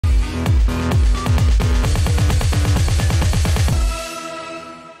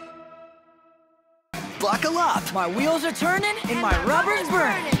up. My wheels are turning and my rubber's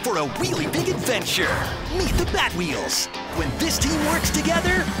burning. For a really big adventure. Meet the Batwheels. When this team works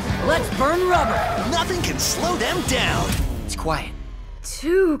together, let's burn rubber. Nothing can slow them down. It's quiet.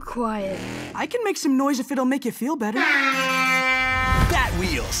 Too quiet. I can make some noise if it'll make you feel better.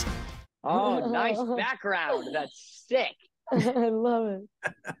 Batwheels. Oh, nice background. That's sick. I love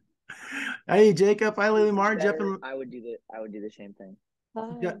it. Hey, Jacob. Hi, Lilimar. Jeff and I would do the same thing.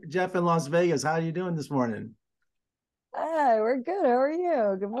 Jeff in Las Vegas. How are you doing this morning? Hi, we're good. How are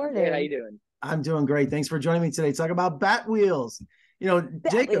you? Good morning. Good. How you doing? I'm doing great. Thanks for joining me today. Talk about Batwheels. You know,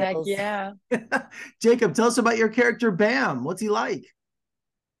 Jacob. Heck yeah. Jacob, tell us about your character, Bam. What's he like?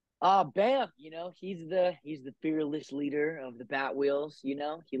 Bam, he's the fearless leader of the Batwheels.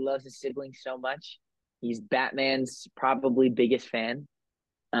 He loves his siblings so much. He's Batman's probably biggest fan.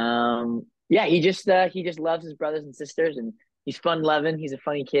 He just loves his brothers and sisters, and he's fun loving. He's a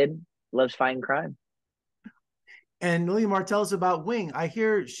funny kid. Loves fighting crime. And Lilimar, tell us about Wing. I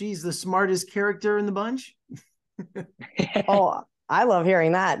hear she's the smartest character in the bunch. Oh, I love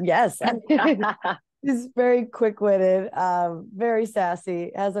hearing that. Yes. He's very quick-witted, very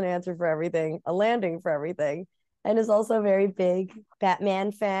sassy, has an answer for everything, a landing for everything, and is also a very big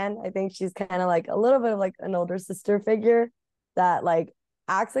Batman fan. I think she's kind of like a little bit of like an older sister figure that like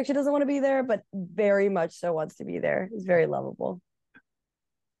acts like she doesn't want to be there, but very much so wants to be there. He's very lovable.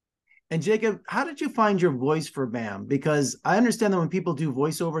 And Jacob, how did you find your voice for Bam? Because I understand that when people do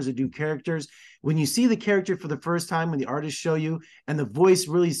voiceovers or do characters, when you see the character for the first time, when the artists show you, and the voice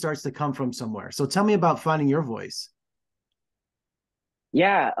really starts to come from somewhere. So tell me about finding your voice.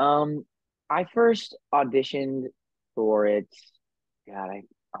 Yeah, I first auditioned for it. God, I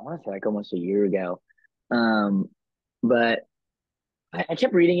want to say like almost a year ago. But I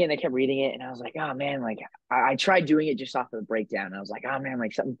kept reading it and I kept reading it, and I was like, oh man, like I tried doing it just off of the breakdown. And I was like, oh man,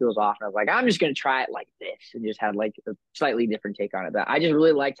 like something feels off. And I was like, I'm just gonna try it like this, and just had like a slightly different take on it. But I just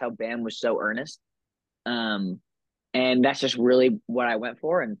really liked how Bam was so earnest. And that's just really what I went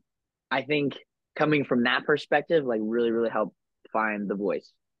for. And I think coming from that perspective, like really, really helped find the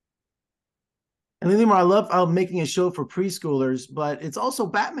voice. And Lilimar, I love making a show for preschoolers, but it's also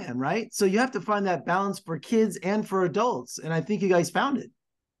Batman, right? So you have to find that balance for kids and for adults. And I think you guys found it.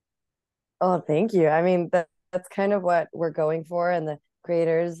 Oh, thank you. I mean, that's kind of what we're going for. And the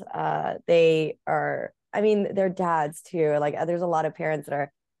creators, they're dads too. Like there's a lot of parents that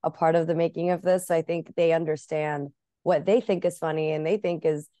are a part of the making of this. So I think they understand what they think is funny and they think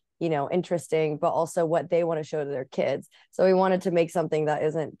is, interesting, but also what they want to show to their kids. So we wanted to make something that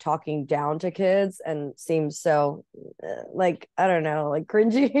isn't talking down to kids and seems so like, I don't know, like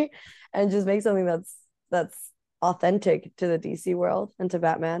cringy, and just make something that's authentic to the DC world and to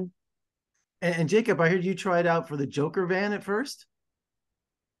Batman. And Jacob, I heard you tried out for the Joker van at first.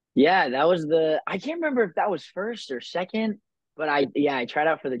 Yeah, that was I can't remember if that was first or second, but I tried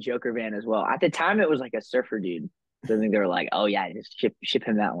out for the Joker van as well. At the time, it was like a surfer dude. So I think they were like, oh yeah, just ship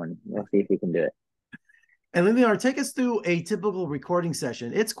him that one. We'll see if he can do it. And Lilimar, take us through a typical recording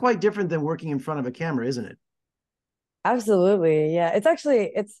session. It's quite different than working in front of a camera, isn't it? Absolutely. Yeah. It's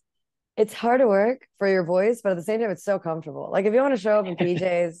actually, it's hard to work for your voice, but at the same time, it's so comfortable. Like if you want to show up in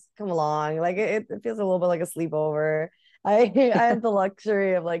PJs, come along. Like it feels a little bit like a sleepover. I have the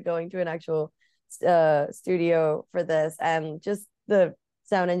luxury of like going to an actual studio for this, and just the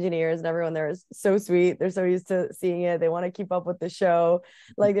sound engineers and everyone there is so sweet. They're so used to seeing it. They want to keep up with the show.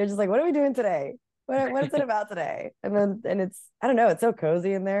 Like they're just like, what are we doing today? What is it about today? And it's, I don't know, it's so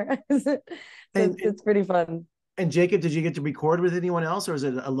cozy in there. It's pretty fun. And Jacob, did you get to record with anyone else, or is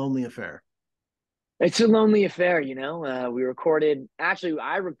it a lonely affair? It's a lonely affair, we recorded, actually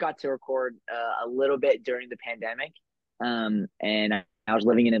I got to record a little bit during the pandemic. And I was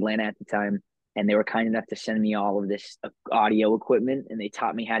living in Atlanta at the time, and they were kind enough to send me all of this audio equipment, and they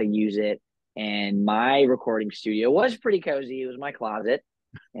taught me how to use it. And my recording studio was pretty cozy. It was my closet,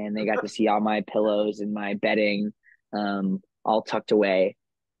 and they got to see all my pillows and my bedding, all tucked away.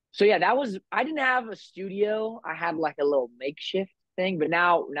 So yeah, I didn't have a studio. I had like a little makeshift thing, but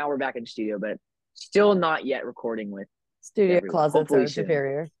now we're back in the studio, but still not yet recording with studio everyone. closets. Hopefully are soon.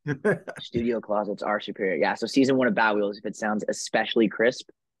 Superior. Studio closets are superior. Yeah. So season 1 of Batwheels, if it sounds especially crisp,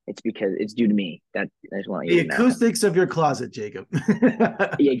 it's because it's due to me. That I just want you the to know. Acoustics of your closet, Jacob.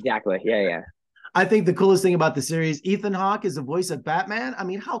 Yeah, exactly. Yeah. I think the coolest thing about the series, Ethan Hawke is the voice of Batman. I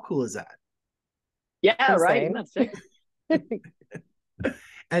mean, how cool is that? Yeah, right.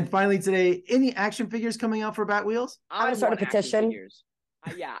 And finally today, any action figures coming out for Batwheels? I want to start a petition.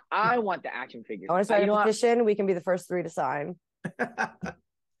 Yeah, I want the action figures. I want to start a petition. We can be the first 3 to sign.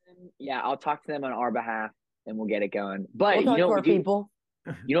 Yeah, I'll talk to them on our behalf, and we'll get it going. But we'll talk to our people.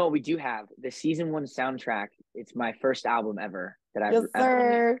 You know what we do have? The season 1 soundtrack It's my first album ever that I've Yes, ever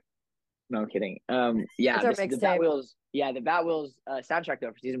released. sir. No, I'm kidding. It's our the mixtape. Batwheels. Yeah, the Batwheels soundtrack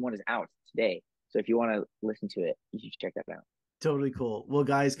though for season 1 is out today. So if you want to listen to it, you should check that out. Totally cool. Well,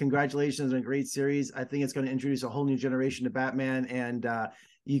 guys, congratulations on a great series. I think it's going to introduce a whole new generation to Batman, and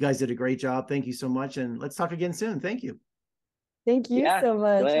you guys did a great job. Thank you so much, and let's talk again soon. Thank you. Thank you Yeah, so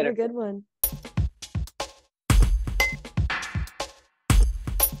much. Have later. a good one.